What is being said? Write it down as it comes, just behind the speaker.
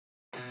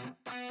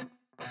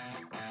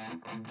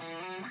The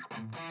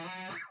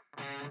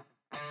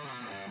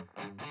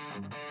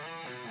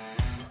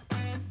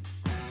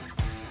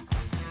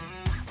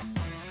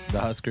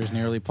Huskers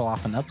nearly pull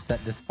off an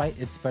upset despite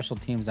its special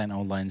teams and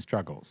O-line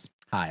struggles.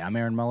 Hi, I'm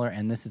Aaron Muller,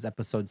 and this is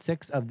episode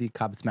 6 of the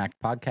Cobsmacked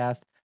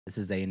Podcast. This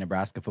is a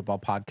Nebraska football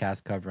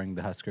podcast covering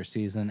the Husker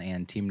season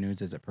and team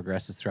news as it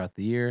progresses throughout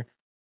the year.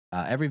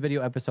 Every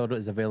video episode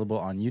is available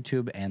on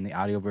YouTube, and the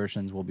audio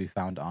versions will be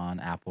found on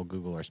Apple,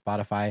 Google, or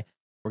Spotify.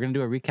 We're going to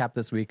do a recap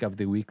this week of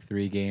the Week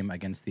 3 game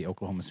against the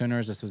Oklahoma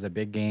Sooners. This was a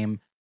big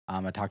game.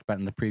 I talked about it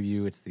in the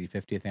preview. It's the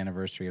 50th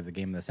anniversary of the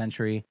game of the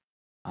century.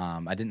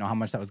 I didn't know how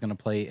much that was going to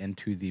play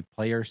into the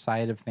player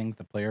side of things,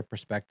 the player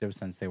perspective,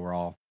 since they were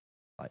all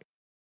like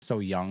so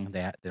young.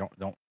 They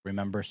don't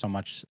remember so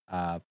much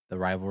the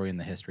rivalry and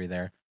the history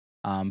there.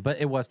 But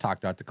it was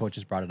talked about. The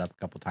coaches brought it up a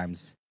couple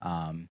times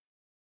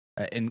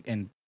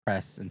in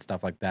press and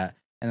stuff like that.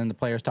 And then the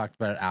players talked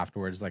about it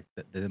afterwards. Like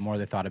the more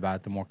they thought about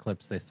it, the more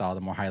clips they saw,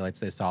 the more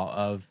highlights they saw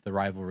of the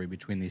rivalry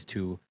between these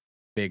two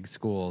big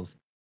schools,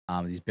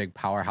 these big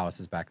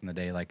powerhouses back in the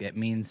day. Like it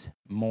means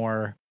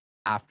more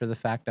after the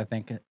fact, I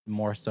think,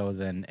 more so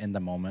than in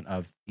the moment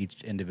of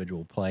each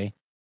individual play.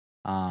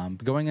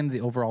 But going into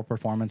the overall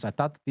performance, I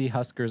thought that the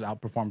Huskers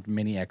outperformed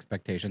many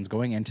expectations.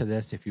 Going into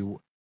this, if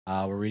you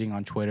were reading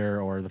on Twitter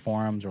or the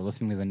forums or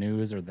listening to the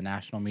news or the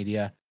national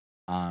media,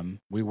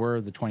 we were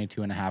the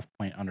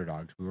 22.5-point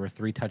underdogs. We were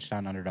 3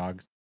 touchdown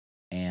underdogs,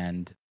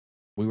 and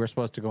we were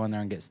supposed to go in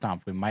there and get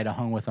stomped. We might have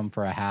hung with them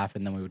for a half,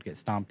 and then we would get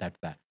stomped after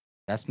that.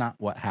 That's not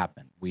what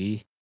happened.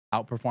 We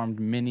outperformed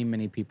many,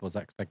 many people's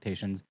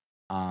expectations.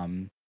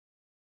 I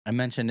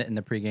mentioned it in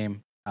the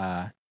pregame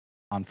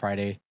on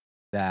Friday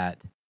that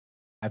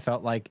I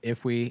felt like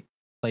if we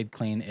played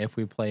clean, if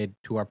we played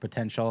to our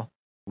potential,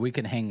 we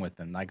could hang with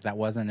them. Like that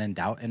wasn't in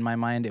doubt in my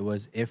mind. It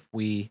was if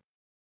we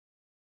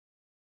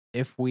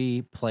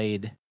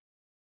played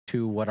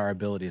to what our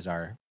abilities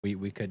are, we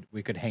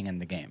could hang in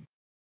the game.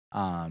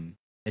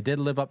 It did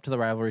live up to the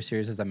rivalry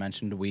series, as I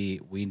mentioned. We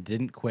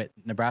didn't quit.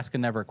 Nebraska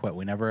never quit.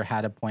 We never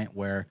had a point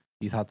where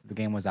you thought that the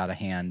game was out of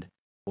hand,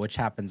 which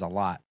happens a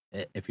lot.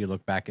 If you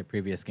look back at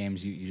previous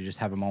games, you just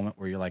have a moment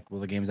where you're like,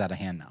 well, the game's out of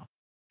hand now.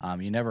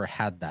 You never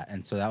had that.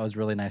 And so that was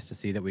really nice to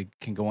see that we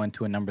can go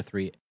into a number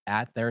 3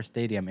 at their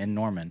stadium in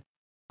Norman,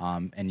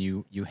 and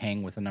you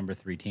hang with a number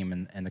 3 team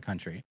in the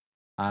country.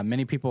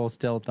 Many people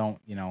still don't,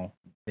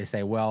 they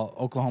say, well,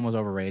 Oklahoma's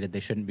overrated. They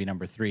shouldn't be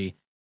number 3.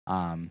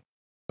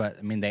 But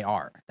I mean, they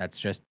are.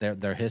 That's just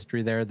their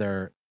history there.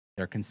 They're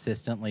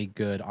consistently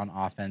good on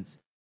offense.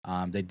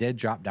 They did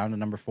drop down to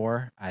number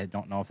 4. I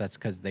don't know if that's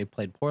because they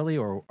played poorly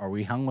or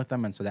we hung with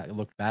them, and so that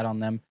looked bad on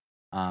them.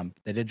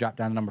 They did drop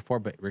down to number 4,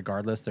 but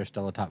regardless, they're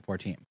still a top 4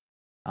 team.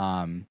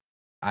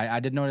 I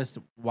did notice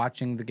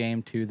watching the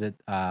game too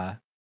that,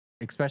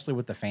 especially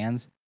with the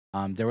fans,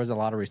 there was a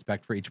lot of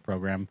respect for each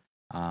program.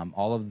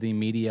 All of the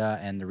media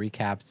and the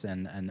recaps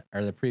and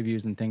or the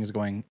previews and things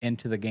going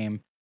into the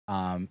game,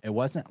 it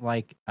wasn't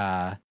like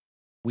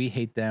we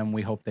hate them,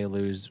 we hope they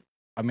lose.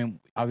 I mean,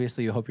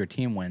 obviously you hope your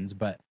team wins,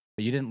 but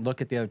you didn't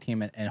look at the other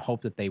team and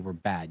hope that they were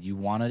bad. You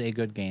wanted a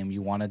good game.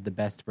 You wanted the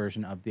best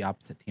version of the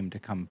opposite team to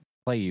come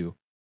play you,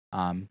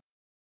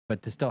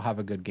 but to still have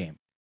a good game.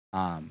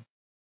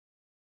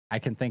 I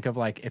can think of,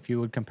 like, if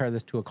you would compare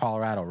this to a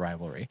Colorado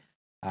rivalry,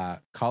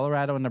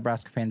 Colorado and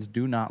Nebraska fans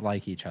do not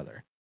like each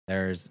other.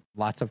 There's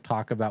lots of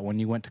talk about when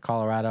you went to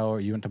Colorado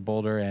or you went to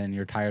Boulder and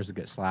your tires would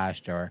get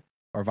slashed or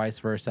vice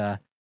versa.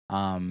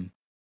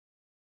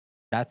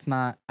 That's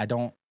not, I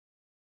don't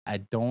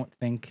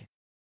think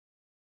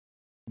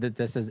that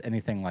this is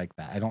anything like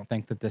that. I don't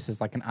think that this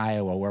is like an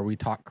Iowa where we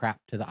talk crap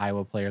to the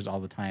Iowa players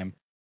all the time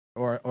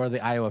or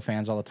the Iowa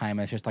fans all the time.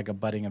 And it's just like a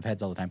butting of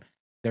heads all the time.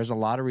 There's a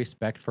lot of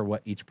respect for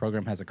what each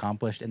program has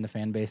accomplished in the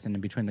fan base and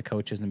in between the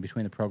coaches and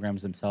between the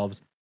programs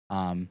themselves.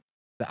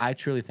 But I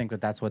truly think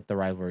that that's what the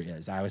rivalry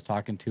is. I was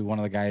talking to one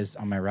of the guys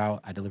on my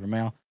route. I deliver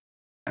mail.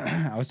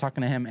 I was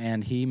talking to him,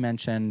 and he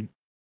mentioned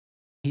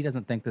he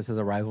doesn't think this is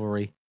a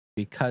rivalry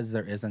because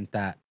there isn't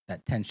that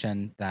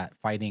tension, that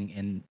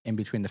fighting in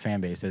between the fan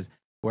bases.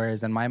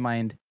 Whereas in my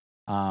mind,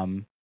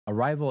 a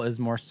rival is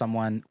more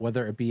someone,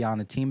 whether it be on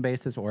a team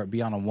basis or it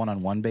be on a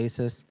one-on-one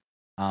basis.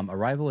 A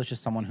rival is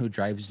just someone who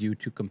drives you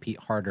to compete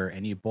harder,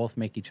 and you both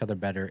make each other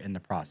better in the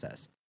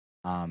process.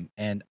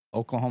 And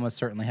Oklahoma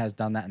certainly has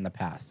done that in the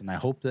past. And I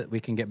hope that we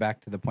can get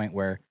back to the point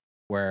where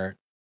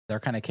they're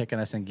kind of kicking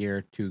us in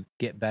gear to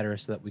get better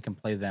so that we can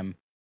play them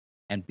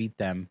and beat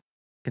them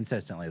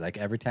consistently. Like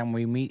every time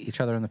we meet each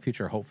other in the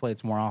future, hopefully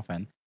it's more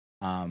often.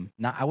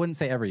 Now, I wouldn't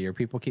say every year.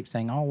 People keep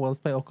saying, oh, well, let's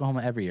play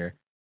Oklahoma every year.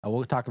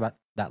 We'll talk about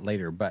that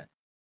later. But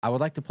I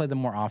would like to play them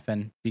more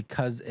often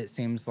because it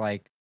seems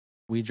like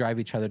we drive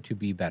each other to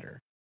be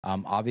better.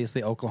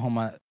 Obviously,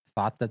 Oklahoma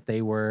thought that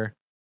they were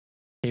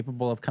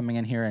capable of coming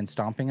in here and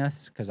stomping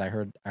us because I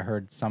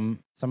heard some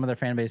of their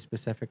fan base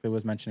specifically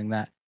was mentioning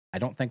that. I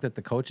don't think that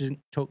the coaches,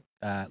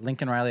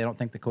 Lincoln Riley, I don't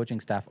think the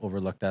coaching staff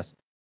overlooked us,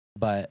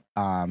 but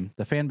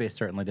the fan base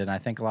certainly did. And I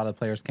think a lot of the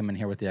players came in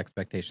here with the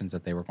expectations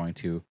that they were going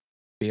to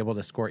be able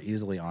to score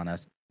easily on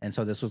us. And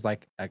so this was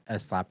like a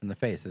slap in the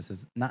face. This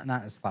is not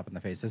a slap in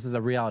the face. This is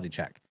a reality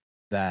check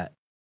that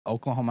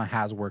Oklahoma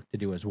has work to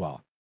do as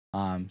well.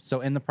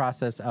 So in the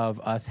process of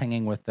us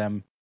hanging with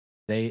them,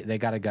 they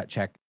got a gut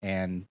check,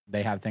 and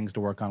they have things to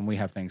work on. We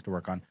have things to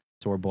work on.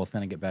 So we're both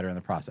going to get better in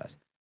the process.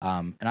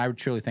 And I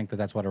truly think that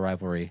that's what a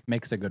rivalry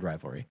makes a good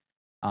rivalry.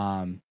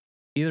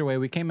 Either way,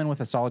 we came in with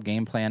a solid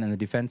game plan, and the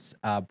defense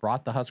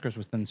brought the Huskers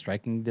within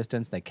striking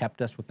distance. They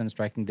kept us within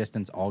striking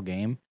distance all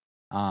game.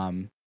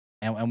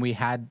 And we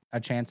had a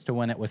chance to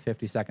win it with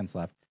 50 seconds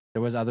left.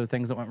 There was other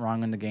things that went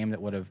wrong in the game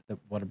that would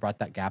have brought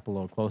that gap a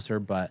little closer,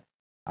 but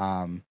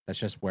that's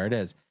just where it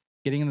is.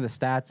 Getting into the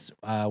stats,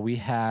 we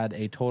had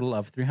a total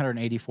of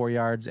 384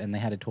 yards, and they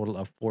had a total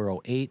of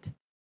 408.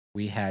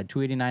 We had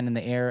 289 in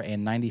the air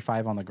and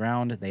 95 on the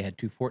ground. They had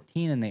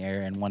 214 in the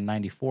air and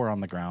 194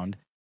 on the ground.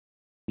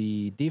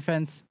 The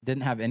defense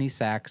didn't have any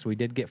sacks. We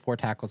did get 4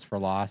 tackles for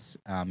loss,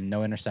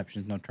 no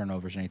interceptions, no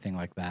turnovers, anything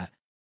like that.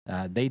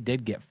 They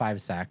did get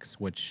 5 sacks,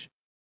 which,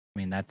 I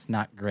mean, that's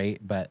not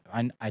great, but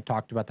I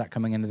talked about that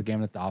coming into the game,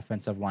 that the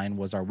offensive line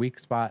was our weak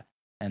spot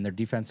and their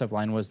defensive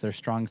line was their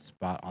strong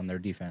spot on their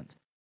defense.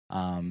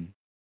 Our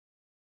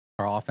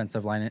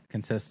offensive line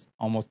consists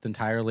almost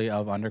entirely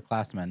of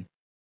underclassmen.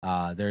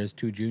 There's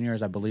 2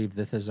 juniors. I believe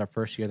this is our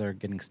first year they're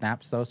getting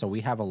snaps, though, so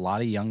we have a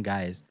lot of young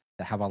guys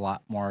that have a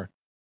lot more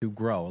to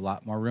grow, a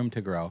lot more room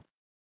to grow.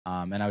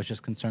 And I was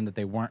just concerned that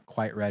they weren't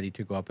quite ready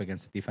to go up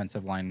against a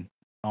defensive line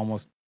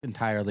almost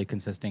entirely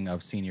consisting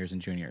of seniors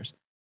and juniors.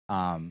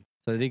 So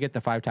they did get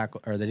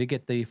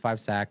the 5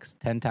 sacks,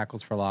 10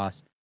 tackles for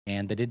loss,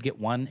 and they did get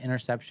 1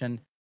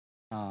 interception.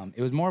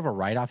 It was more of a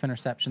write-off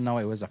interception, though.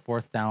 It was a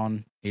 4th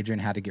down. Adrian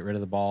had to get rid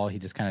of the ball. He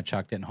just kind of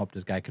chucked it and hoped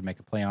his guy could make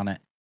a play on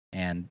it,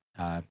 and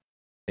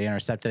they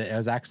intercepted it. It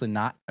was actually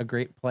not a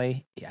great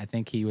play. I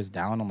think he was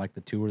down on like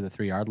the 2 or the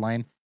 3 yard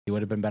line. He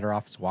would have been better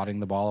off swatting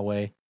the ball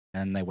away,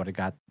 and they would have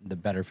got the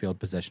better field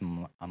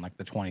position on like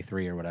the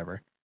 23 or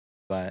whatever.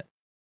 But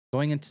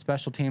going into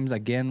special teams,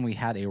 again, we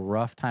had a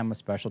rough time with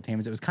special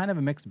teams. It was kind of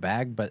a mixed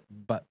bag, but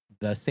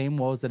the same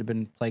woes that have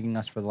been plaguing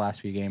us for the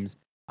last few games.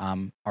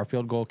 Our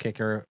field goal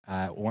kicker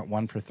went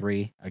 1 for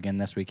 3. Again,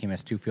 this week he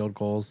missed 2 field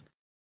goals.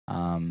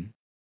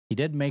 He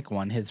did make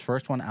one. His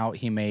first one out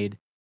he made,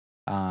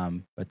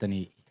 but then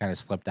he kind of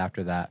slipped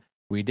after that.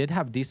 We did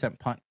have decent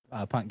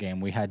punt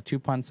game. We had 2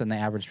 punts and they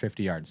averaged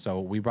 50 yards.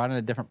 So we brought in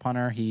a different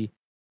punter. He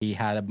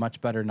had a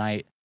much better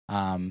night,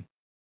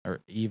 or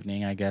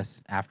evening, I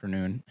guess,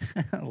 afternoon,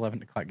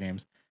 11 o'clock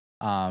games.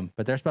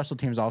 But their special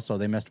teams also,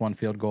 they missed 1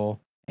 field goal,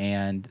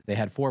 and they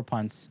had 4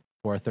 punts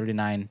for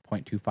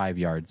 39.25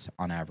 yards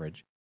on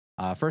average.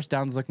 First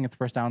downs, looking at the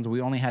first downs,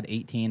 we only had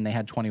 18. They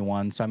had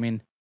 21. So, I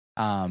mean,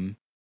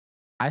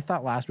 I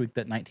thought last week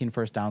that 19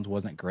 first downs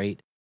wasn't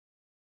great.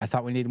 I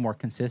thought we needed more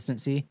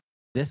consistency.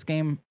 This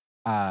game,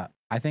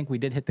 I think we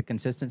did hit the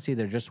consistency.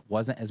 There just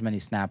wasn't as many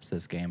snaps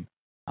this game.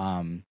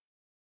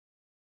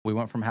 We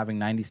went from having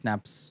 90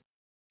 snaps.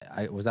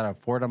 Was that a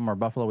Fordham or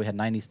Buffalo? We had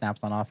 90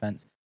 snaps on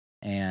offense,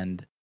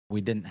 and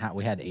we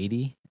had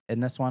 80 in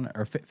this one,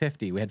 or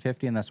 50. We had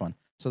 50 in this one.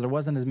 So there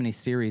wasn't as many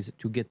series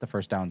to get the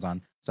first downs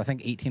on. So I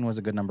think 18 was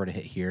a good number to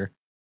hit here.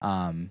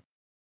 Time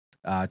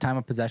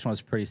of possession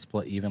was pretty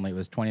split evenly. It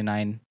was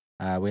 29.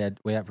 We had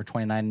it for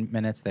 29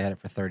 minutes. They had it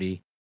for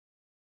 30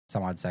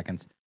 some odd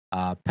seconds.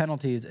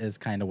 Penalties is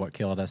kind of what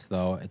killed us,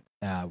 though.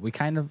 We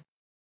kind of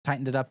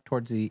tightened it up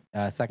towards the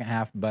second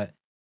half, but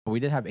we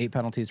did have 8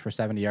 penalties for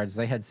 70 yards.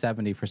 They had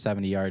 70 for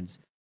 70 yards.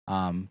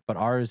 But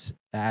ours,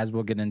 as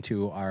we'll get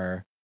into,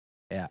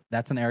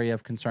 that's an area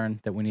of concern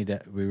that we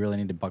really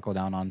need to buckle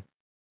down on.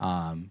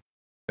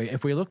 But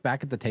if we look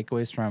back at the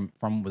takeaways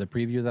from the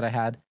preview that I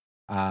had,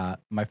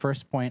 my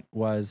first point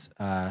was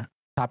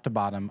top to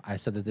bottom. I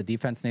said that the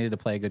defense needed to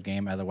play a good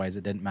game. Otherwise,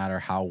 it didn't matter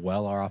how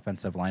well our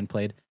offensive line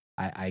played.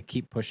 I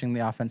keep pushing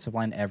the offensive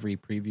line every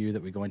preview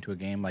that we go into a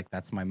game. Like,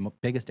 that's my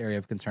biggest area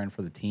of concern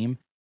for the team.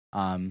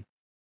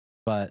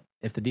 But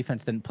if the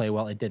defense didn't play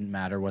well, it didn't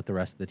matter what the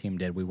rest of the team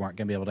did. We weren't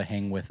going to be able to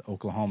hang with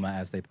Oklahoma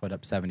as they put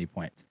up 70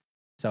 points.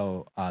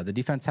 So the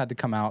defense had to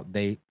come out.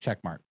 They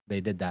checkmarked.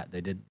 They did that.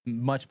 They did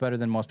much better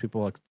than most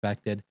people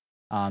expected.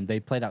 They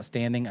played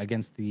outstanding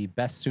against the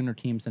best Sooner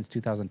team since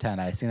 2010.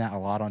 I've seen that a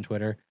lot on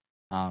Twitter.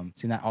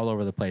 Seen that all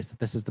over the place. That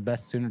this is the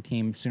best Sooner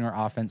team, Sooner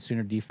offense,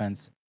 Sooner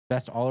defense,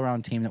 best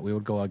all-around team that we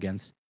would go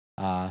against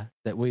that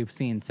we've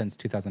seen since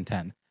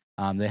 2010.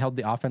 They held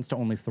the offense to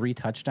only 3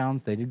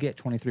 touchdowns. They did get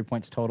 23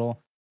 points total,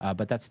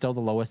 but that's still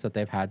the lowest that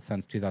they've had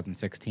since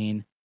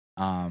 2016.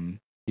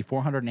 The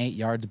 408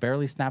 yards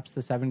barely snaps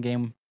the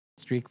 7-game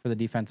streak for the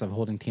defense of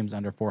holding teams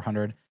under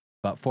 400,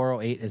 but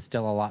 408 is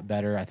still a lot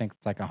better. I think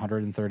it's like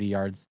 130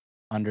 yards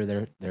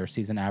under their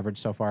season average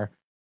so far.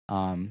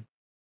 And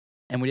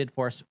we did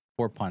force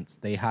 4 punts.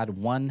 They had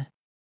 1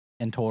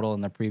 in total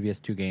in the previous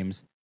 2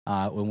 games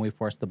when we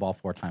forced the ball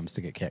 4 times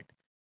to get kicked.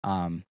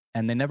 And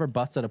they never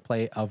busted a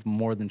play of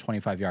more than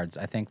 25 yards.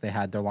 I think they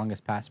had their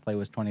longest pass play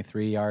was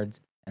 23 yards,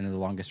 and their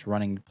longest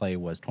running play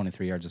was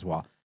 23 yards as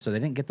well. So they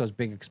didn't get those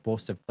big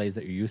explosive plays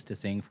that you're used to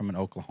seeing from an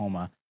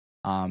Oklahoma.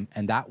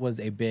 And that was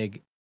a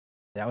big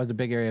That was a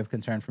big area of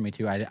concern for me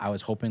too. I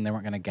was hoping they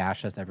weren't going to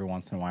gash us every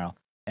once in a while,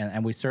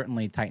 and we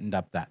certainly tightened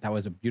up that. That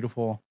was a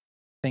beautiful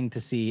thing to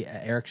see.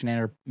 Eric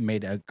Schneider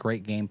made a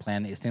great game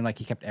plan. It seemed like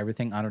he kept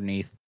everything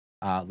underneath,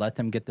 let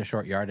them get the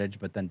short yardage,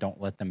 but then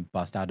don't let them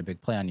bust out a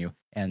big play on you,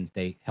 and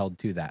they held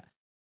to that.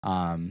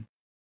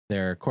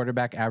 Their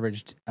quarterback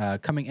averaged,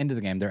 coming into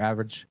the game, their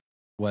average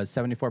was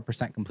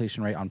 74%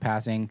 completion rate on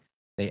passing.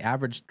 They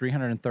averaged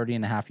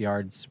 330.5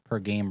 yards per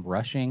game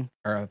rushing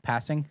or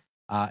passing,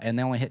 and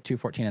they only hit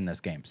 214 in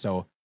this game.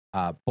 So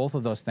both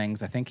of those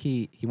things, I think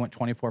he went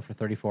 24 for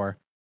 34,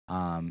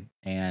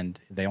 and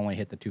they only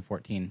hit the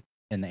 214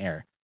 in the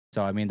air.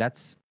 So I mean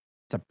it's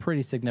a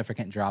pretty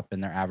significant drop in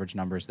their average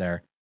numbers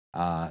there.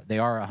 They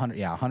are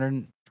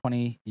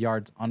 120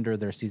 yards under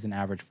their season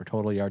average for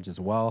total yards as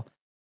well.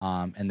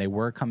 And they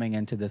were coming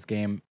into this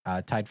game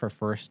tied for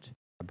first,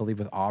 I believe,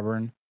 with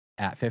Auburn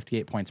at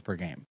 58 points per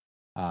game.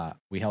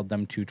 We held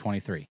them to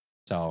 23.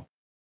 So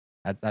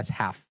that's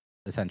half,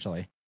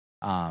 essentially.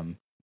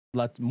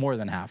 That's more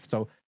than half.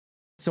 So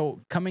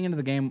coming into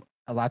the game,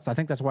 I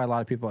think that's why a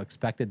lot of people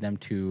expected them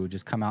to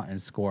just come out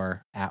and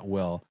score at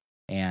will.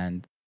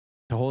 And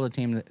to hold a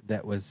team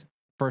that was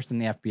first in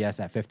the FBS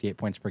at 58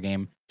 points per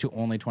game to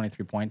only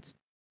 23 points,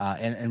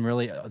 and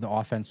really the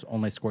offense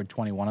only scored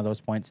 21 of those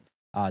points,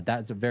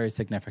 that's a very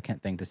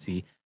significant thing to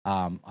see.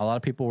 A lot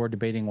of people were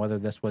debating whether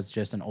this was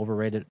just an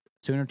overrated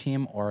Sooner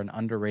team or an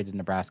underrated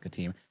Nebraska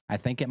team. I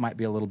think it might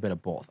be a little bit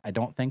of both. I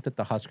don't think that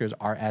the Huskers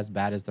are as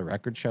bad as the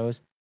record shows.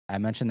 I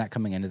mentioned that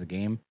coming into the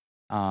game.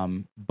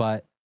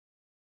 But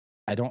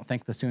I don't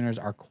think the Sooners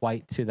are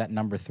quite to that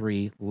number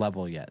 3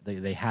 level yet.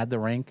 They had the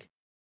rank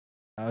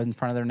in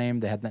front of their name.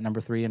 They had that number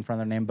 3 in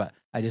front of their name, but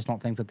I just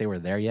don't think that they were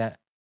there yet.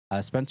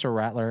 Spencer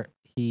Rattler,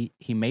 he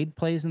made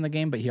plays in the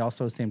game, but he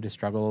also seemed to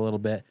struggle a little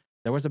bit.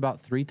 There was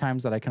about 3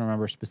 times that I can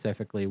remember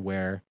specifically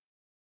where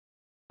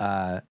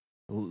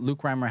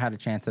Luke Reimer had a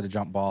chance at a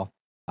jump ball.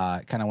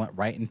 It kind of went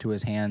right into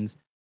his hands.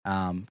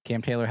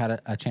 Cam Taylor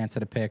had a chance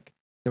at a pick.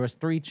 There was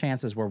 3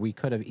 chances where we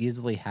could have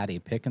easily had a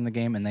pick in the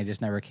game, and they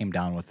just never came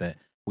down with it.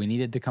 We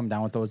needed to come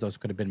down with those. Those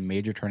could have been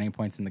major turning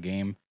points in the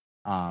game.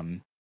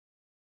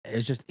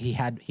 It's just he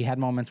had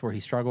moments where he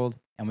struggled,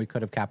 and we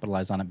could have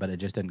capitalized on it, but it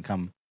just didn't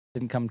come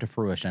to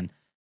fruition.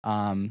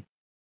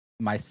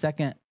 My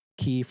second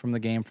key from the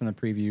game from the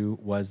preview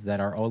was that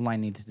our O-line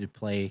needed to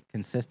play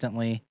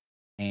consistently,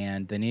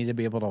 and they needed to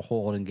be able to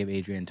hold and give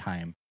Adrian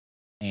time.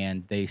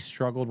 And they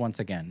struggled once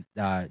again.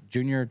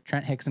 Junior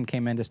Trent Hickson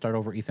came in to start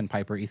over Ethan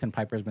Piper. Ethan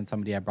Piper has been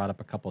somebody I brought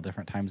up a couple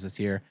different times this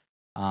year.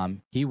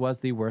 He was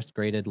the worst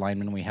graded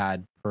lineman we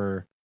had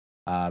per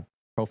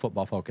Pro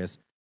Football Focus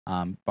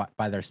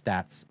by their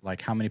stats,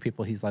 like how many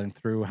people he's letting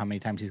through, how many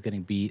times he's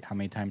getting beat, how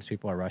many times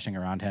people are rushing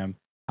around him,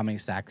 how many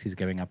sacks he's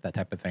giving up, that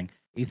type of thing.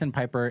 Ethan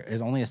Piper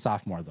is only a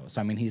sophomore, though.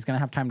 So, I mean, he's going to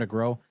have time to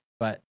grow.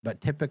 But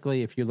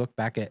typically, if you look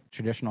back at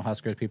traditional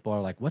Huskers, people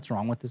are like, what's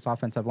wrong with this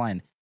offensive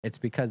line? It's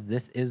because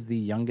this is the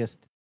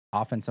youngest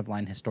offensive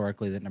line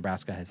historically that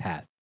Nebraska has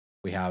had.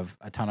 We have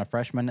a ton of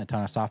freshmen, a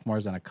ton of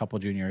sophomores, and a couple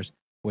juniors,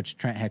 which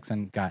Trent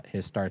Hickson got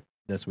his start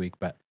this week.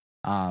 But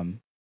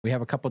we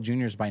have a couple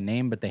juniors by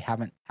name, but they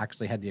haven't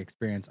actually had the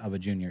experience of a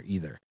junior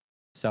either.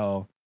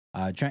 So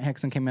Trent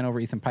Hickson came in over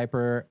Ethan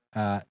Piper.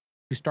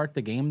 To start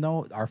the game,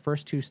 though, our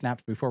first 2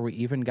 snaps before we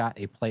even got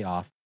a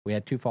playoff, we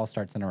had 2 false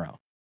starts in a row.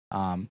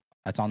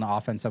 That's on the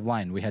offensive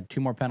line. We had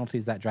 2 more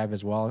penalties that drive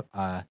as well.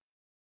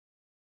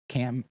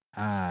 Cam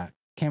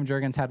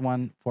Jurgens had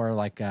one for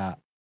like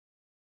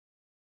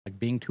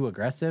being too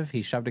aggressive.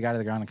 He shoved a guy to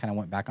the ground and kind of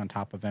went back on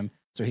top of him.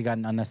 So he got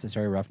an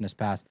unnecessary roughness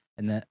pass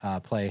and then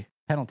play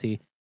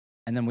penalty.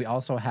 And then we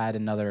also had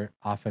another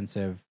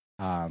offensive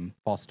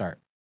false start.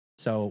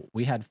 So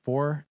we had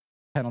 4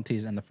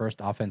 penalties in the first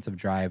offensive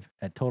drive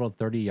at total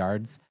 30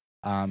 yards.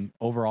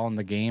 Overall in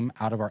the game,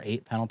 out of our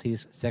 8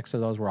 penalties, 6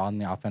 of those were on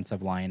the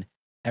offensive line.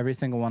 Every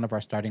single one of our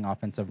starting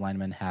offensive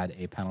linemen had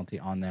a penalty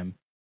on them.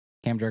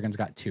 Cam Jurgens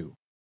got 2.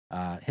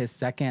 His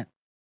second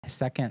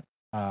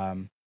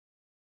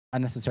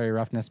unnecessary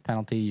roughness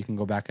penalty, you can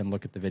go back and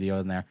look at the video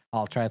in there.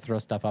 I'll try to throw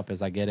stuff up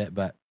as I get it,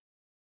 but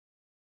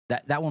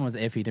that one was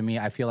iffy to me.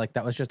 I feel like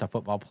that was just a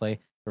football play.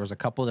 There was a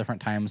couple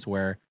different times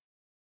where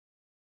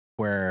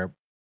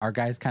our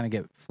guys kind of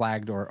get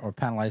flagged or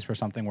penalized for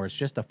something where it's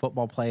just a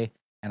football play,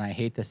 and I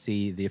hate to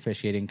see the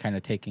officiating kind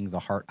of taking the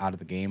heart out of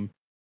the game.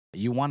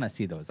 You want to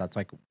see those. That's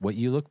like what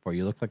you look for.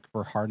 You look like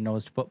for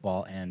hard-nosed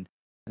football, and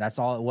that's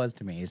all it was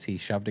to me, is he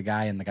shoved a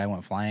guy and the guy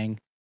went flying.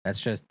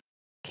 That's just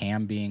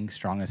Cam being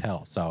strong as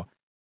hell. So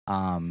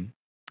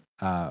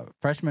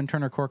freshman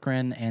Turner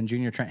Corcoran and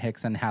junior Trent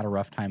Hickson had a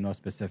rough time, though,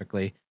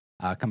 specifically.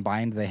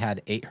 Combined, they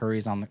had 8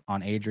 hurries on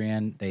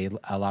Adrian. They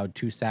allowed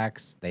 2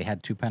 sacks. They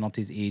had 2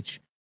 penalties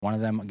each. One of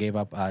them gave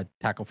up a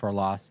tackle for a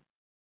loss.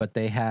 But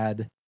they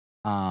had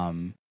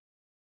Teddy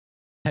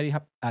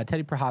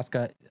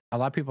Prohaska. A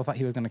lot of people thought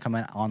he was going to come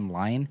in on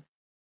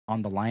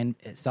the line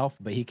itself,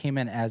 but he came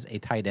in as a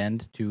tight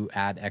end to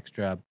add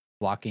extra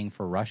blocking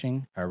for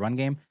rushing or run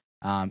game.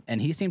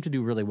 And he seemed to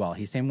do really well.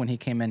 When he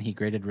came in, he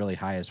graded really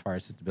high as far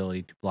as his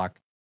ability to block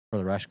for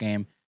the rush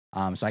game.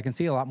 So I can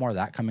see a lot more of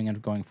that coming in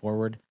going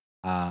forward.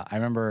 I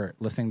remember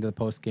listening to the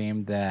post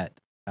game that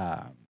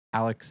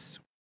Alex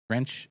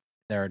Grinch,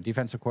 their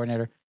defensive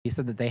coordinator, he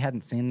said that they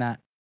hadn't seen that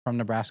from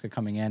Nebraska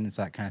coming in, and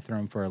so that kind of threw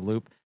him for a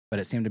loop. But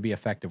it seemed to be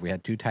effective. We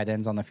had 2 tight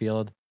ends on the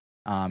field,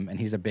 and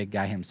he's a big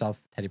guy himself.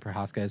 Teddy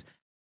Prohaska is.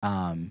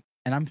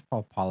 And I'll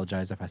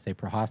apologize if I say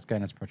Prohaska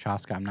and it's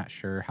Prochaska. I'm not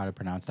sure how to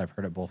pronounce it. I've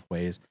heard it both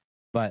ways.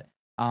 But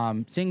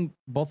seeing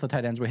both the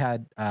tight ends, we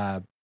had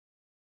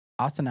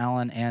Austin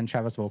Allen and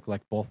Travis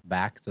Vokalek both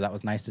back, so that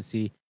was nice to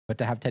see. But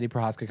to have Teddy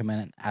Prohaska come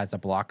in as a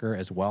blocker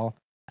as well,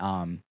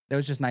 it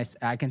was just nice.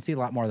 I can see a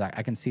lot more of that.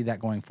 I can see that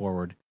going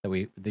forward,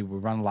 that they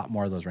would run a lot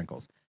more of those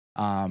wrinkles.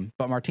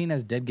 But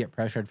Martinez did get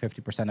pressured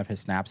 50% of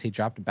his snaps. He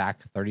dropped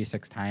back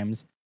 36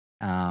 times,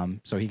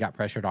 so he got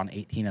pressured on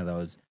 18 of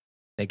those.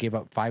 They gave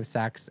up 5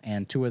 sacks,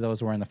 and 2 of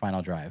those were in the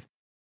final drive.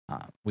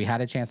 We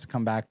had a chance to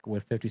come back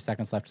with 50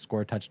 seconds left to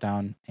score a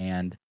touchdown,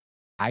 and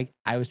I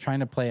was trying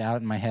to play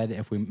out in my head,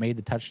 if we made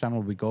the touchdown,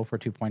 would we go for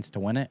 2 points to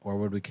win it, or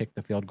would we kick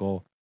the field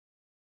goal,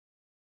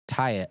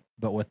 tie it?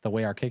 But with the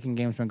way our kicking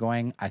game's been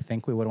going, I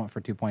think we would have went for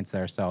 2 points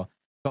there. So,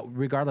 but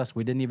regardless,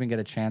 we didn't even get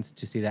a chance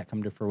to see that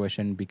come to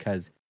fruition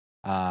because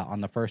on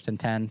the 1st and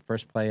 10,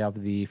 first play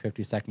of the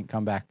 50-second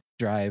comeback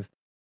drive,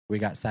 we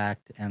got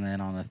sacked, and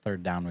then on the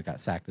 3rd down, we got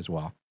sacked as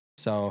well.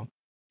 So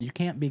you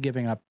can't be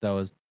giving up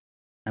those.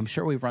 I'm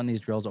sure we've run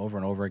these drills over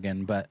and over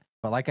again, but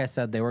like I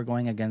said, they were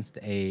going against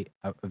a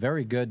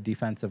very good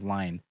defensive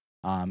line,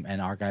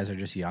 and our guys are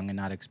just young and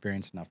not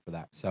experienced enough for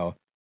that. So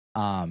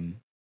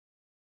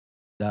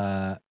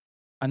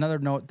another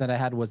note that I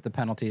had was the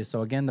penalties.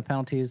 So again, the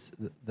penalties,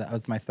 that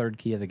was my 3rd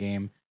key of the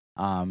game.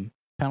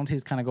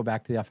 Penalties kind of go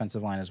back to the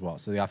offensive line as well.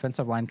 So the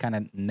offensive line kind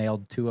of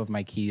nailed 2 of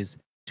my keys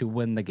to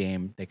win the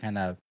game. They kind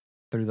of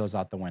threw those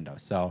out the window.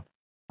 So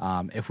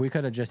if we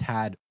could have just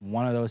had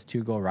one of those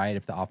 2 go right,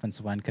 if the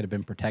offensive line could have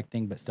been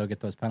protecting but still get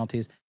those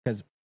penalties,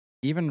 because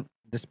even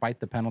despite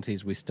the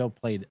penalties, we still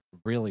played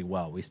really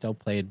well. We still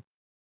played.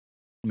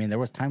 I mean, there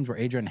was times where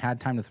Adrian had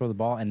time to throw the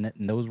ball, and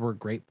those were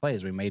great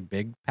plays. We made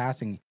big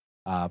passing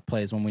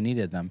plays when we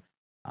needed them,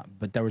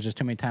 but there was just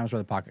too many times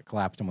where the pocket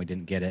collapsed and we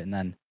didn't get it. And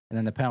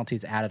then the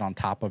penalties added on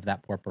top of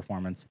that poor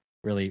performance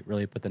really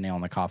put the nail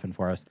in the coffin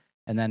for us.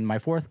 And then my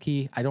 4th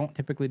key, I don't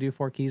typically do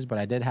 4 keys, but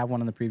I did have one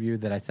in the preview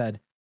that I said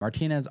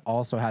Martinez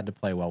also had to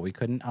play well. We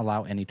couldn't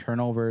allow any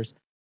turnovers.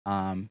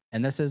 And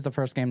this is the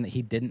first game that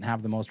he didn't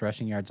have the most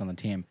rushing yards on the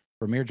team.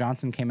 Ramir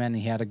Johnson came in and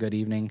he had a good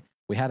evening.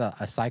 We had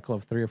a cycle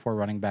of 3 or 4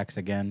 running backs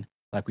again,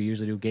 like we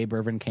usually do. Gabe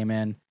Irvin came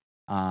in.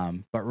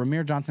 But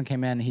Ramir Johnson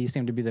came in. He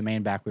seemed to be the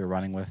main back we were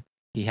running with.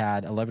 He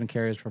had 11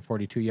 carries for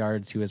 42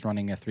 yards. He was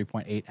running a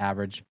 3.8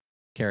 average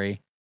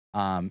carry.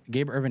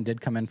 Gabe Irvin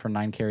did come in for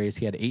 9 carries.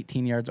 He had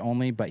 18 yards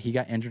only, but he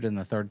got injured in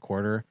the 3rd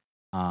quarter.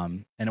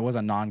 And it was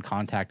a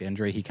non-contact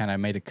injury. He kind of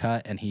made a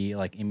cut and he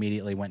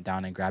immediately went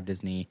down and grabbed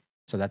his knee.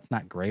 So that's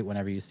not great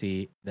whenever you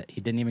see that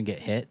he didn't even get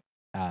hit.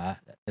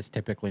 That's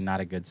typically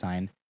not a good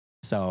sign.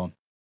 So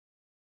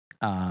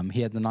he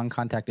had the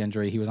non-contact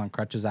injury. He was on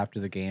crutches after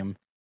the game.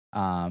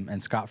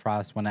 And Scott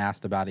Frost, when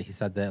asked about it, he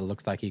said that it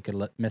looks like he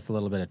could miss a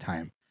little bit of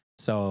time.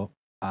 So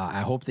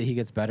I hope that he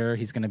gets better.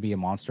 He's going to be a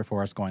monster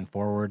for us going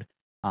forward.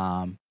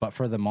 But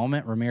for the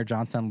moment, Ramir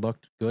Johnson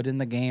looked good in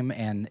the game,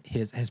 and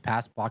his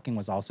pass blocking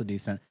was also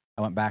decent.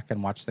 I went back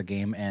and watched the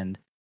game, and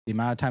the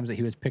amount of times that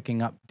he was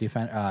picking up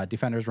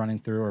defenders running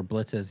through or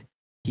blitzes,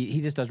 he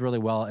just does really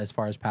well as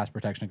far as pass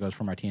protection goes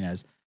for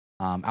Martinez.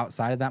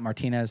 Outside of that,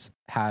 Martinez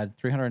had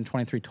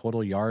 323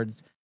 total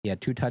yards. He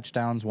had 2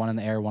 touchdowns, 1 in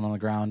the air, 1 on the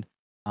ground.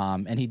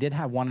 And he did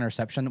have 1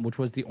 interception, which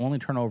was the only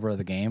turnover of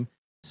the game.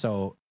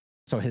 So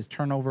his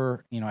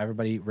turnover,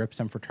 everybody rips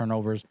him for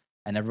turnovers,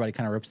 and everybody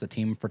kind of rips the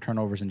team for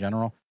turnovers in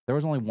general. There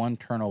was only 1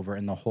 turnover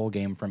in the whole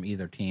game from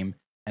either team,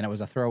 and it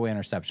was a throwaway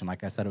interception.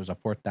 Like I said, it was a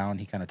 4th down.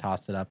 He kind of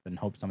tossed it up and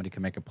hoped somebody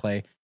could make a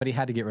play, but he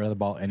had to get rid of the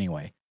ball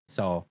anyway.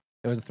 So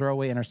it was a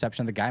throwaway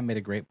interception. The guy made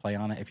a great play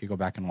on it. If you go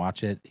back and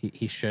watch it,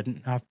 he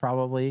shouldn't have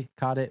probably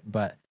caught it,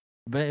 but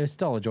it was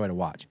still a joy to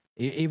watch.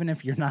 Even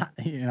if you're not,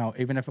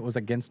 even if it was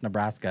against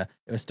Nebraska,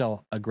 it was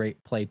still a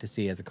great play to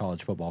see as a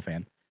college football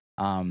fan.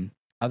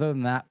 Other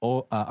than that,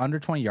 under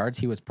 20 yards,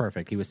 he was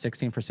perfect. He was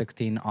 16 for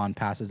 16 on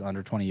passes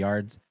under 20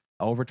 yards.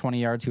 Over 20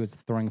 yards, he was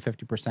throwing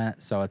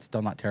 50%, so it's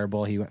still not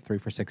terrible. He went 3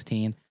 for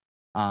 16.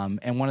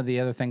 And one of the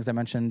other things I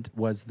mentioned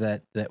was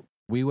that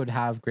we would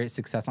have great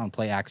success on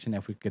play action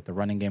if we could get the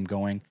running game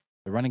going.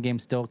 The running game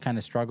still kind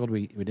of struggled.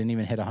 We didn't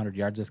even hit 100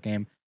 yards this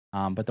game,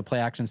 but the play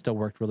action still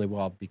worked really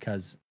well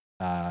because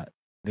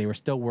they were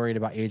still worried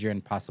about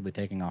Adrian possibly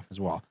taking off as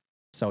well.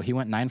 So he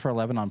went 9 for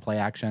 11 on play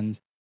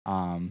actions.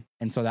 And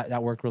so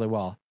that worked really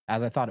well,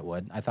 as I thought it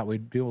would. I thought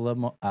we'd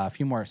do a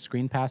few more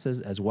screen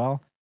passes as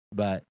well,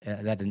 but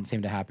that didn't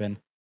seem to happen.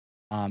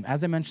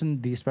 As I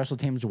mentioned, the special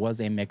teams was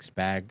a mixed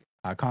bag.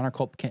 Connor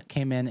Culp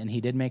came in and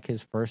he did make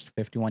his first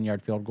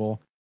 51-yard field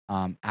goal.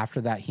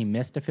 After that, he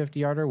missed a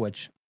 50-yarder,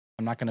 which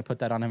I'm not going to put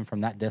that on him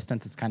from that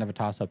distance. It's kind of a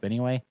toss-up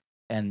anyway.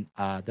 And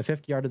the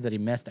 50-yarder that he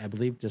missed, I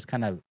believe, just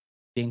kind of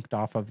dinked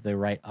off of the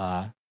right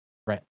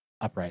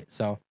upright.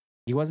 So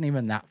he wasn't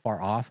even that far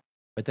off.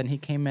 But then he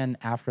came in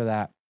after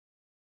that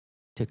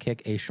to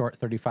kick a short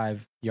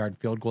 35-yard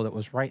field goal that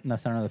was right in the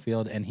center of the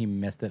field, and he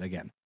missed it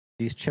again.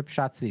 These chip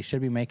shots that he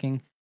should be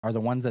making are the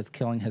ones that's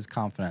killing his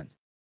confidence.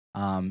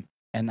 And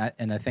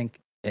I think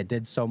it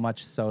did so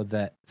much so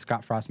that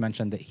Scott Frost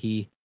mentioned that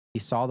he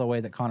saw the way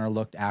that Connor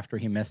looked after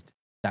he missed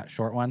that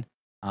short one,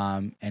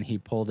 and he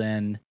pulled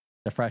in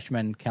the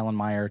freshman Kellen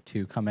Meyer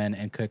to come in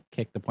and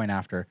kick the point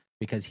after,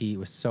 because he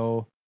was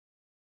so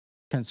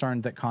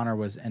concerned that Connor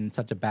was in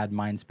such a bad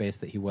mind space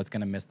that he was going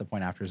to miss the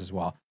point afters as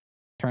well.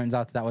 Turns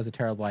out that was a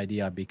terrible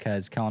idea,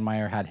 because Kellen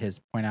Meyer had his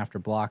point after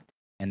blocked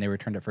and they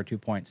returned it for 2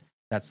 points.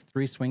 That's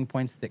 3 swing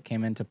points that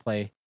came into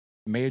play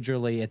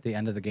majorly at the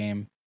end of the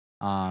game.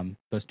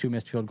 Those 2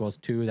 missed field goals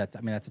too. That's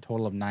a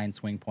total of 9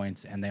 swing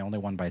points, and they only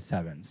won by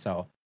 7.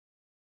 So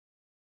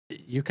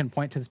you can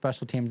point to the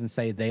special teams and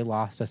say they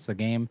lost us the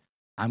game.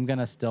 I'm going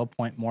to still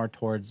point more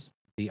towards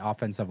the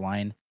offensive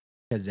line,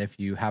 because if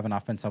you have an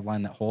offensive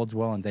line that holds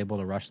well and is able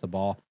to rush the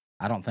ball,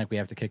 I don't think we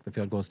have to kick the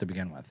field goals to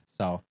begin with.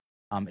 So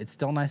it's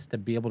still nice to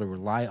be able to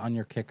rely on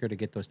your kicker to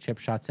get those chip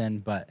shots in.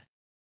 But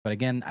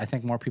again, I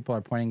think more people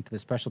are pointing to the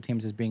special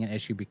teams as being an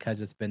issue because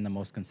it's been the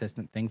most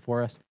consistent thing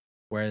for us.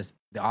 Whereas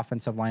the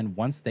offensive line,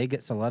 once they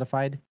get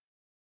solidified,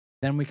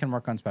 then we can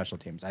work on special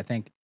teams. I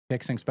think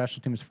fixing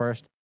special teams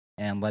first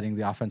and letting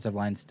the offensive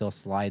line still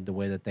slide the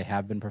way that they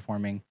have been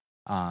performing,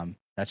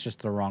 that's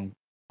just the wrong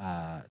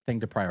thing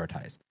to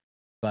prioritize.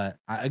 But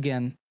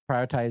again,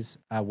 prioritize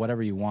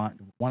whatever you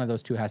want. One of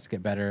those two has to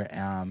get better.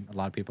 A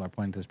lot of people are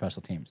pointing to the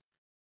special teams.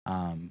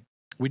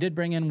 We did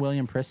bring in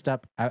William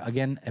Pristup.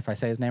 Again, if I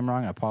say his name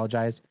wrong, I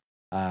apologize.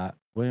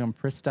 William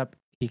Pristup,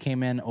 he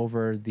came in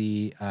over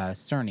the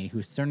Cerny, who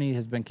Cerny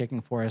has been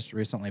kicking for us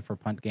recently for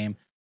punt game.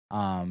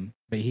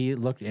 But he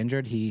looked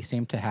injured. He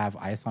seemed to have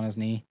ice on his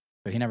knee,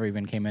 so he never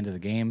even came into the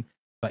game.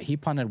 But he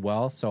punted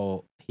well,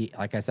 so he,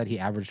 like I said, he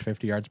averaged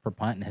 50 yards per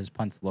punt, and his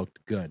punts looked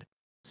good.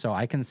 So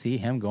I can see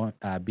him going,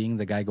 being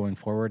the guy going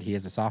forward. He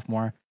is a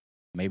sophomore.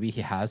 Maybe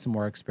he has some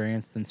more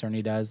experience than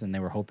Cerny does, and they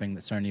were hoping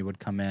that Cerny would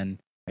come in.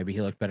 Maybe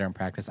he looked better in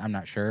practice. I'm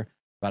not sure,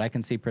 but I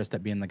can see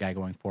Pristup being the guy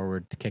going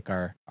forward to kick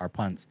our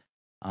punts.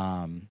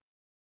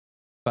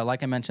 But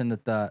like I mentioned,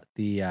 that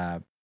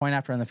the point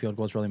after and the field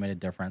goals really made a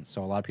difference.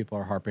 So a lot of people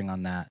are harping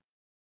on that.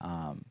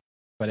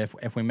 But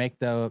if we make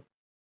the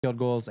field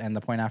goals and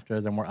the point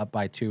after, then we're up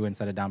by 2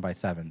 instead of down by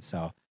 7.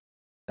 So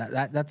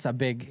that's a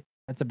big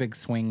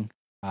swing.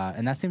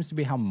 And that seems to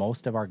be how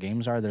most of our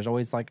games are. There's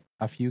always like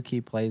a few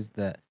key plays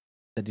that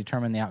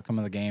determine the outcome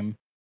of the game.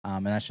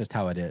 And that's just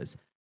how it is.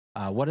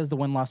 What does the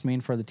win-loss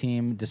mean for the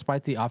team?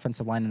 Despite the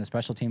offensive line and the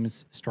special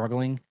teams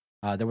struggling,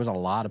 there was a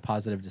lot of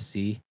positive to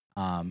see.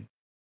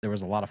 There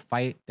was a lot of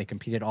fight. They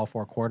competed all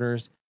 4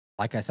 quarters.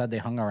 Like I said, they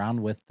hung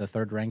around with the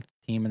 3rd-ranked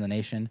team in the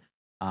nation.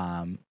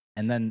 And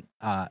then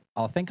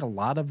I'll think a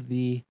lot of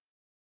the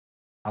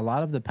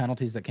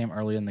penalties that came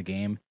early in the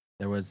game.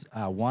 There was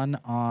one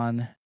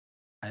on,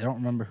 I don't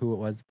remember who it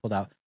was, pulled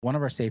out. One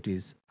of our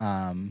safeties.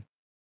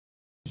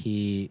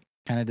 He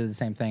kind of did the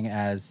same thing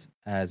as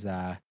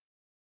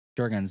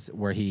Jurgens,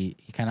 where he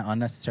kind of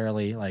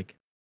unnecessarily like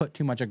put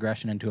too much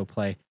aggression into a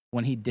play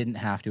when he didn't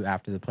have to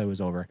after the play was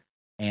over.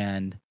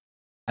 And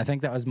I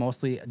think that was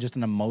mostly just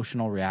an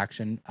emotional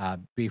reaction.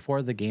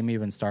 Before the game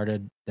even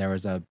started, there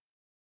was a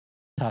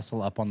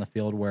tussle up on the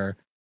field where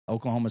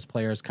Oklahoma's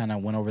players kind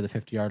of went over the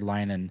 50-yard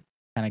line and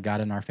kind of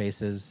got in our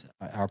faces,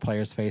 our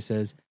players'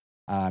 faces.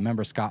 I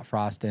remember Scott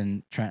Frost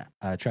and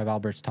Trev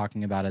Alberts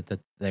talking about it, that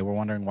they were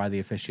wondering why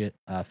the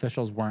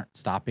officials weren't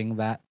stopping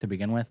that to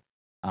begin with.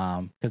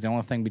 Because the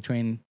only thing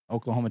between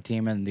Oklahoma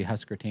team and the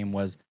Husker team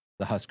was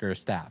the Husker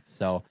staff.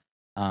 So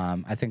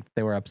I think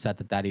they were upset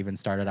that even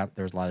started up.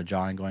 There was a lot of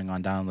jawing going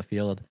on down the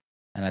field.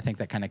 And I think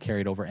that kind of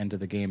carried over into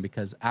the game,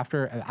 because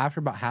after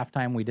about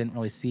halftime, we didn't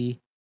really see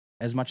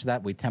as much of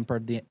that. We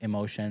tempered the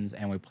emotions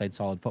and we played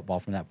solid football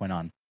from that point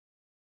on.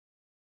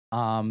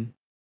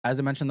 As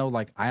I mentioned, though,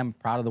 like, I am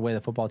proud of the way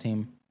the football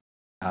team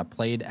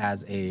played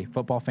as a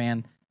football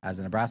fan, as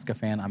a Nebraska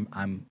fan.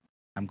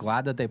 I'm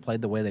glad that they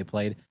played the way they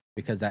played,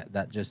 because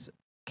that just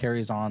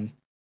carries on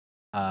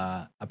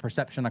a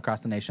perception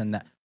across the nation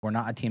that we're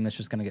not a team that's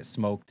just going to get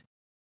smoked.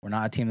 We're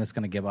not a team that's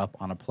going to give up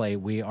on a play.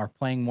 We are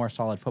playing more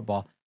solid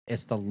football.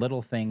 It's the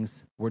little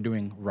things we're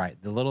doing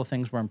right. The little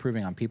things we're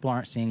improving on. People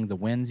aren't seeing the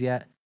wins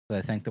yet, so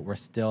they think that we're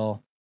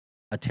still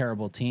a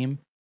terrible team.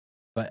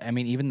 But I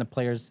mean, even the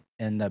players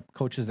and the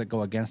coaches that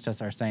go against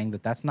us are saying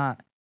that that's not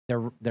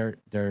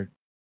their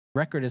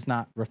record is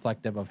not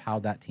reflective of how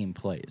that team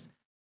plays.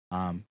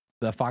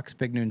 The Fox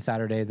Big Noon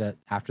Saturday, that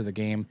after the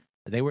game,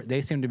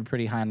 they seemed to be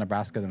pretty high on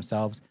Nebraska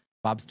themselves.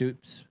 Bob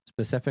Stoops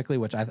specifically,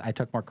 which I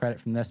took more credit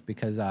from this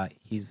because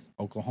he's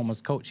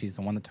Oklahoma's coach. He's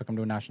the one that took them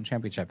to a national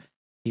championship.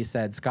 He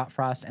said Scott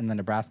Frost and the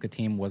Nebraska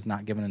team was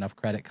not given enough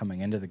credit coming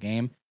into the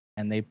game,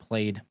 and they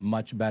played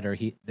much better.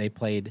 They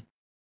played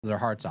their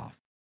hearts off.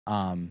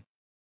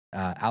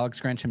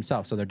 Alex Grinch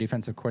himself, so their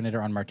defensive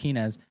coordinator on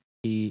Martinez,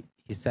 he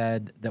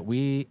said that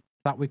we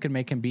thought we could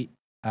make him beat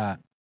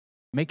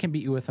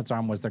you with his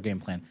arm was their game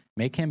plan.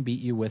 Make him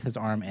beat you with his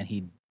arm, and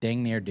he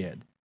dang near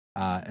did.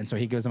 And so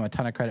he gives him a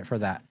ton of credit for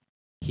that.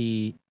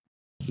 He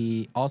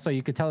also,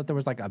 you could tell that there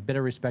was like a bit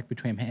of respect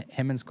between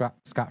him and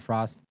Scott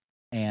Frost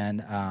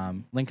and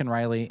Lincoln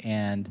Riley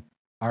and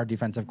our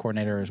defensive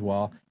coordinator as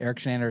well. Eric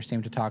Shenander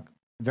seemed to talk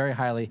very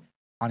highly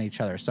on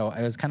each other. So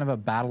it was kind of a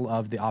battle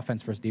of the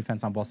offense versus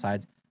defense on both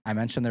sides. I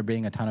mentioned there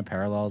being a ton of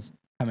parallels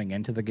coming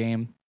into the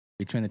game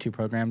between the two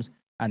programs,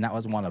 and that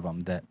was one of them,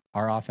 that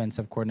our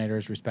offensive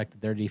coordinators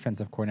respected their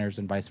defensive coordinators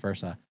and vice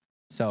versa.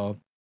 So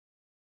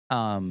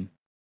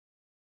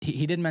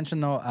he did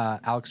mention, though,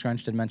 Alex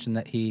Grinch did mention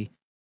that he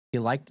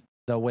liked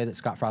the way that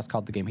Scott Frost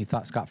called the game. He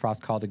thought Scott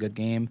Frost called a good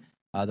game.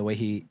 The way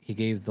he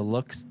gave the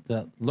looks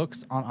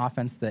on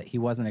offense that he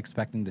wasn't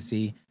expecting to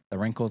see, the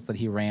wrinkles that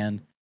he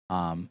ran.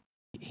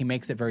 He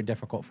makes it very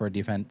difficult for a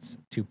defense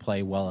to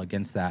play well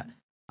against that.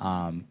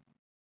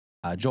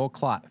 Joel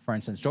Klott, for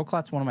instance. Joel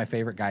Klott's one of my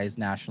favorite guys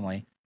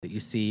nationally that you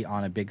see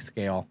on a big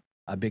scale,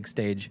 a big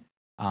stage.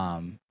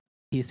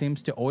 He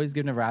seems to always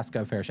give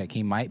Nebraska a fair shake.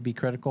 He might be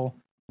critical,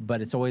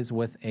 but it's always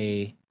with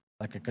a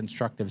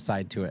constructive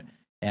side to it.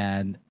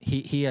 And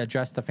he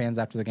addressed the fans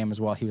after the game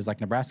as well. He was like,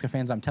 Nebraska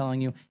fans, I'm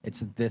telling you,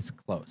 it's this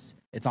close.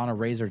 It's on a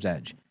razor's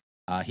edge.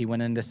 He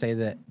went in to say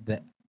that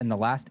in the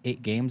last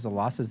 8 games, the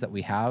losses that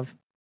we have,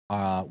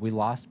 we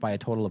lost by a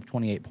total of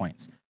 28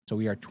 points. So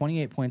we are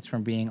 28 points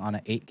from being on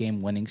an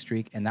 8-game winning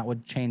streak, and that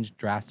would change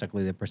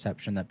drastically the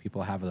perception that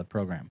people have of the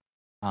program.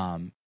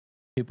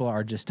 People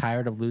are just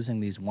tired of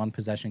losing these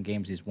one-possession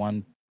games, these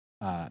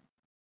one-score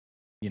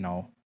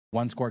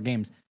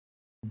games.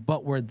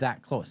 But we're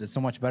that close. It's so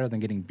much better than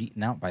getting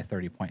beaten out by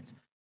 30 points.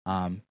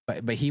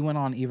 But he went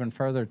on even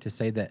further to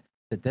say that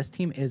this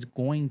team is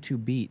going to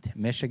beat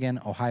Michigan,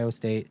 Ohio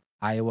State,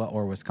 Iowa,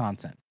 or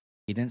Wisconsin.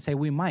 He didn't say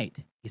we might.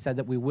 He said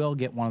that we will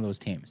get one of those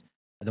teams.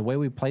 The way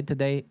we played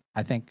today,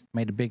 I think,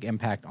 made a big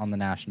impact on the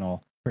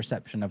national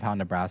perception of how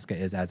Nebraska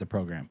is as a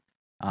program.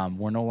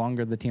 We're no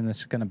longer the team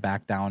that's going to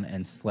back down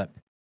and slip.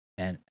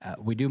 And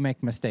we do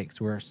make mistakes.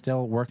 We're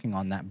still working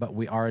on that, but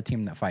we are a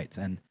team that fights.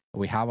 And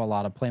we have a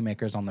lot of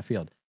playmakers on the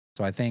field.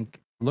 So I think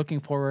looking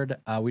forward,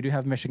 we do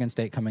have Michigan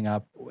State coming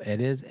up. It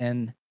is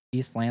in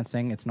East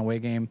Lansing. It's an away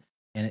game,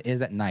 and it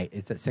is at night.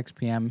 It's at 6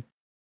 p.m.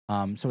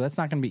 So that's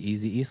not going to be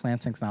easy. East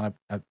Lansing's not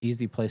an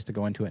easy place to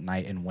go into at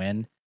night and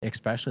win,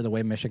 especially the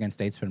way Michigan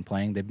State's been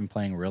playing. They've been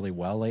playing really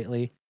well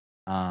lately.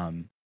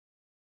 But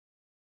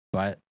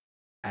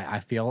I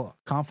feel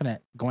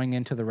confident going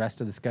into the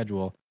rest of the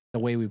schedule the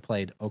way we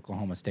played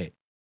Oklahoma State,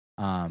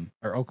 or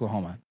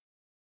Oklahoma.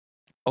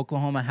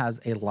 Oklahoma has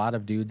a lot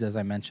of dudes, as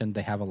I mentioned.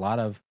 They have a lot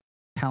of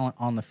talent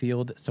on the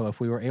field. So if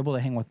we were able to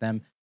hang with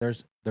them,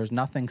 there's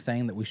nothing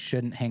saying that we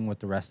shouldn't hang with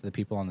the rest of the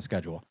people on the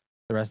schedule.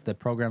 The rest of the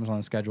programs on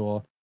the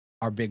schedule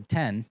are Big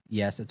Ten.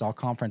 Yes, it's all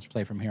conference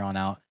play from here on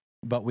out.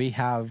 But we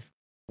have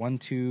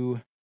 5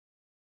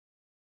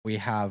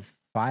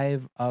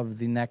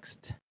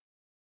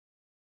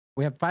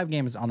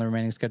 games on the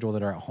remaining schedule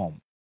that are at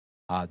home.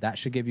 That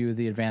should give you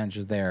the advantage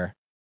there.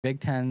 Big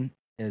Ten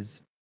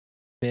is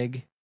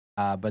big,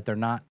 but they're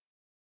not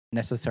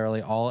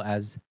necessarily all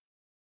as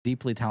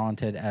deeply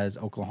talented as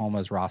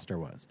Oklahoma's roster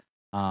was.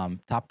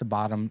 Top to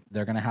bottom,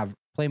 they're going to have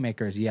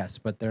playmakers, yes,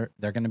 but they're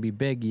going to be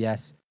big,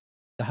 yes.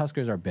 The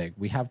Huskers are big.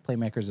 We have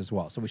playmakers as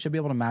well, so we should be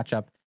able to match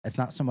up. It's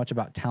not so much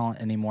about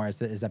talent anymore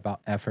as it is about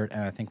effort,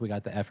 and I think we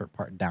got the effort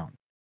part down.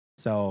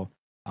 So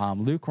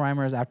Luke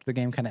Reimers, after the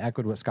game, kind of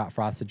echoed what Scott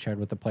Frost had shared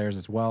with the players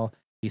as well.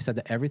 He said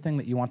that everything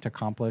that you want to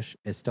accomplish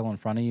is still in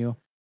front of you,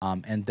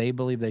 and they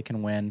believe they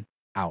can win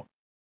out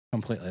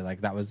completely.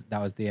 Like that was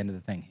the end of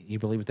the thing. He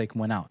believes they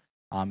can win out,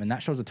 and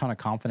that shows a ton of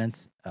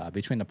confidence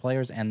between the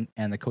players and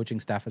the coaching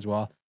staff as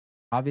well.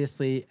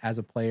 Obviously, as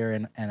a player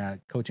and a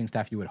coaching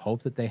staff, you would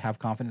hope that they have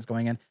confidence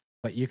going in,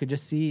 but you could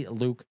just see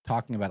Luke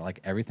talking about it, like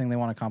everything they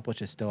want to accomplish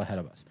is still ahead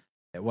of us.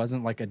 It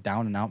wasn't like a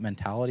down and out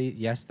mentality.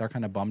 Yes, they're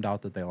kind of bummed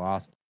out that they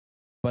lost,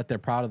 but they're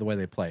proud of the way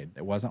they played.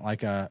 It wasn't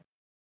like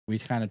we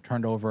kind of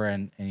turned over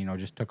and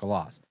just took a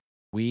loss.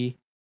 We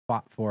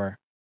fought for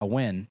a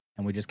win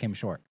and we just came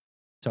short.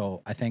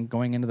 So I think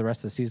going into the rest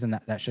of the season,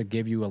 that should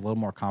give you a little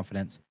more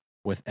confidence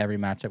with every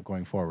matchup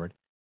going forward.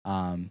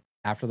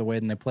 After the way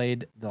they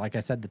played, like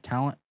I said, the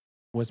talent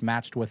was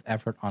matched with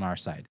effort on our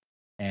side.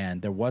 And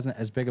there wasn't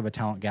as big of a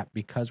talent gap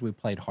because we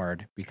played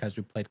hard, because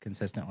we played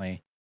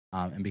consistently,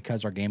 and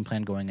because our game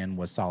plan going in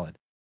was solid.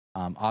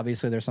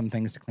 Obviously, there's some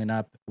things to clean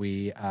up.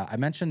 I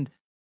mentioned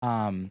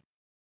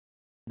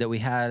that we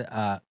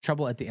had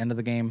trouble at the end of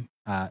the game.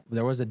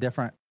 There was a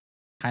different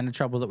kind of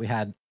trouble that we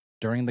had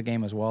during the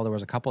game as well. There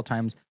was a couple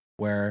times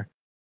where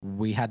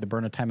we had to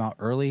burn a timeout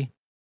early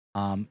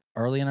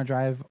in a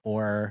drive,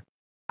 or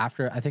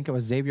after, I think it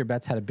was Xavier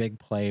Betts had a big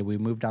play. We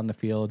moved down the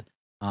field,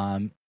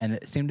 and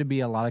it seemed to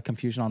be a lot of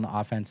confusion on the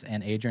offense,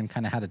 and Adrian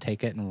kind of had to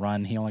take it and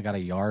run. He only got a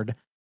yard.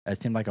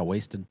 It seemed like a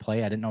wasted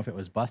play. I didn't know if it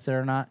was busted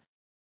or not,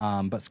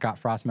 but Scott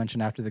Frost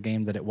mentioned after the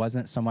game that it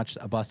wasn't so much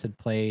a busted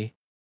play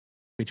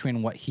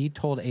between what he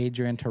told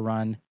Adrian to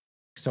run.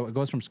 So it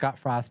goes from Scott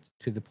Frost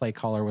to the play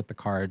caller with the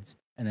cards,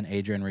 and then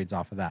Adrian reads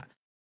off of that.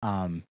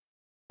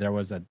 There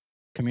was a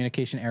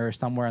communication error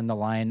somewhere in the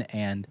line,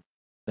 and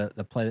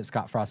the play that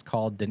Scott Frost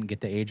called didn't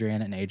get to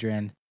Adrian, and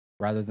Adrian,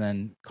 rather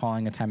than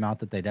calling a timeout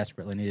that they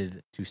desperately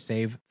needed to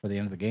save for the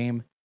end of the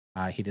game,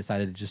 he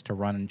decided just to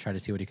run and try to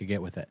see what he could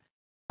get with it.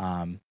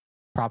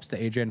 Props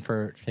to Adrian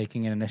for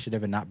taking an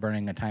initiative and not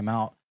burning a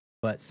timeout,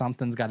 but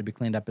something's got to be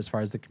cleaned up as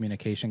far as the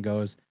communication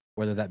goes,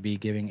 whether that be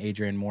giving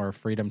Adrian more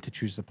freedom to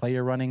choose the play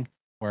you're running,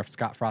 or if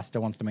Scott Frost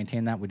still wants to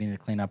maintain that, we need to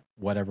clean up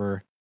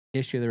whatever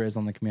issue there is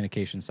on the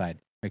communication side.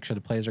 Make sure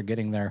the plays are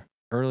getting there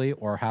early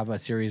or have a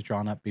series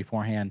drawn up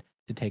beforehand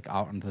to take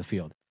out onto the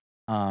field.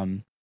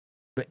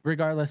 But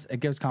regardless,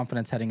 it gives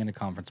confidence heading into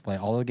conference play.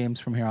 All the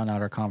games from here on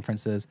out are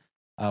conferences.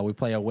 We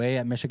play away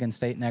at Michigan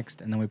State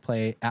next, and then we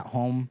play at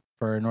home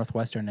for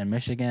Northwestern and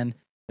Michigan,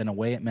 then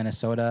away at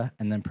Minnesota,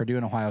 and then Purdue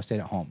and Ohio State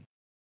at home.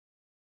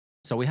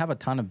 So we have a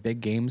ton of big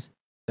games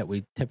that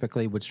we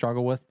typically would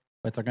struggle with,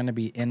 but they're going to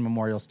be in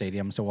Memorial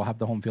Stadium, so we'll have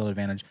the home field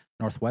advantage.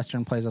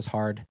 Northwestern plays us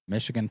hard.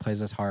 Michigan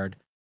plays us hard.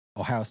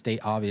 Ohio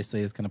State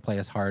obviously is going to play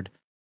us hard.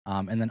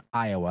 And then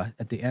Iowa.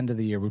 At the end of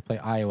the year, we play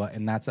Iowa,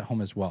 and that's at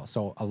home as well.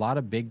 So a lot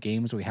of big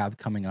games we have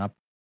coming up,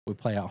 we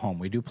play at home.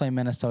 We do play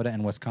Minnesota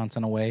and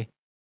Wisconsin away.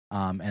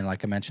 And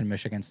like I mentioned,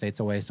 Michigan State's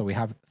away. So we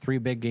have 3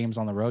 big games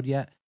on the road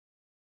yet.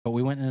 But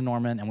we went into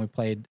Norman and we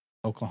played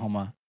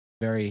Oklahoma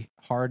very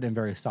hard and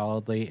very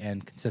solidly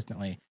and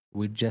consistently.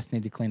 We just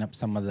need to clean up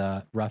some of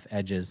the rough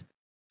edges,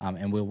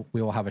 and we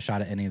will have a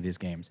shot at any of these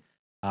games.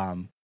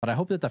 But I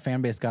hope that the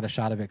fan base got a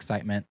shot of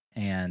excitement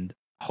and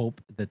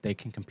hope that they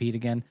can compete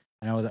again.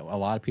 I know that a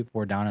lot of people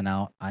were down and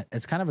out.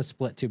 It's kind of a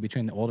split, too,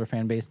 between the older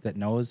fan base that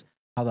knows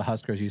how the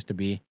Huskers used to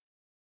be.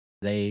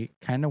 They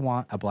kind of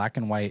want a black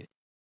and white,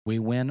 we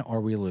win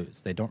or we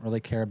lose. They don't really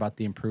care about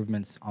the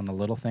improvements on the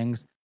little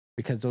things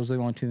because those are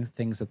the only 2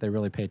 things that they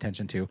really pay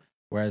attention to.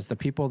 Whereas the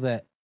people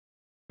that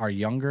are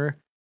younger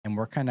and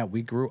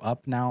we grew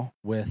up now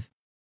with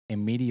a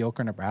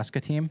mediocre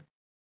Nebraska team,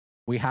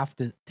 we have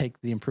to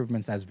take the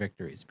improvements as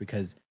victories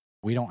because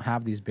we don't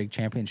have these big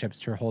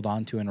championships to hold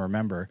on to and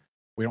remember.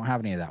 We don't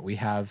have any of that. We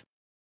have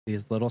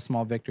these little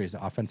small victories.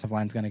 The offensive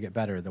line's going to get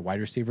better. The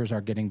wide receivers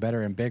are getting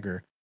better and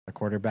bigger. The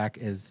quarterback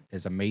is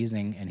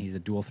amazing, and he's a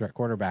dual threat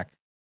quarterback.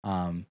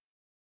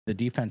 The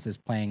defense is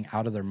playing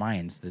out of their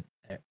minds.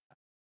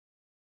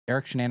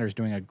 Eric Shenander is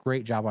doing a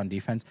great job on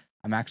defense.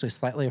 I'm actually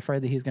slightly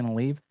afraid that he's going to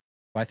leave.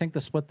 But I think the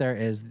split there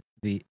is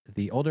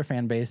the older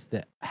fan base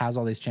that has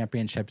all these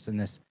championships and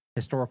this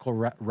historical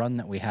run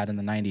that we had in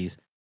the 90s.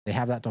 They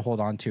have that to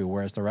hold on to,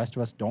 whereas the rest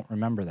of us don't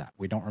remember that.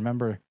 We don't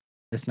remember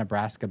this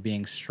Nebraska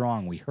being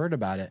strong. We heard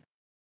about it,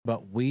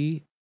 but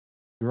we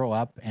grow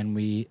up and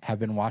we have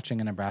been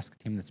watching a Nebraska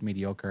team that's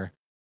mediocre.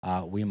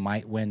 We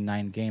might win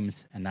 9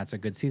 games, and that's a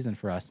good season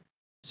for us.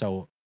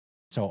 So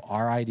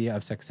our idea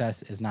of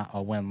success is not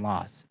a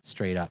win-loss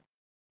straight up.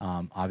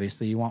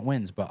 Obviously, you want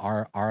wins, but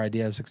our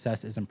idea of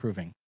success is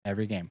improving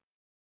every game.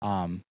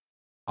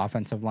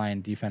 Offensive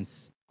line,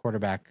 defense,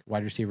 quarterback,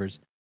 wide receivers,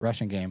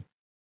 rushing game.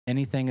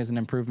 Anything is an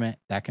improvement.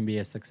 That can be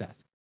a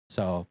success.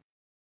 So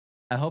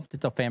I hope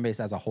that the fan base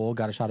as a whole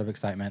got a shot of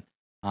excitement,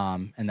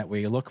 and that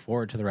we look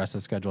forward to the rest of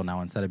the schedule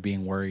now instead of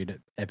being worried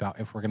about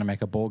if we're going to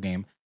make a bowl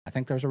game. I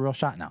think there's a real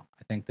shot now.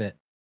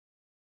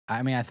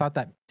 I thought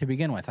that to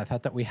begin with. I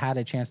thought that we had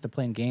a chance to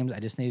play in games. I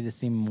just needed to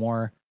see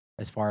more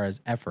as far as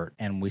effort,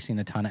 and we've seen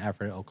a ton of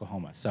effort at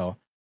Oklahoma. So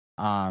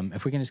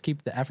if we can just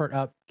keep the effort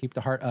up, keep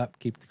the heart up,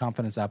 keep the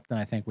confidence up, then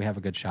I think we have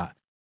a good shot.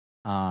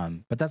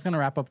 But that's going to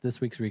wrap up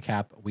this week's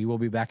recap. We will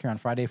be back here on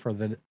Friday for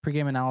the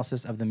pregame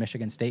analysis of the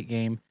Michigan State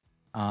game.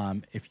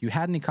 If you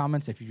had any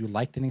comments, if you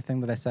liked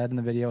anything that I said in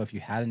the video, if you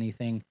had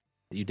anything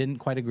that you didn't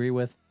quite agree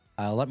with,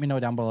 let me know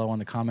down below in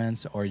the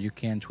comments, or you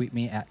can tweet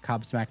me at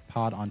Cobsmacked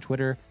Pod on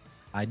Twitter.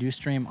 I do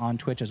stream on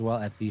Twitch as well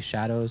at These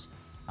Shadows.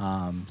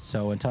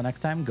 So until next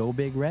time, go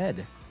Big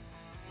Red.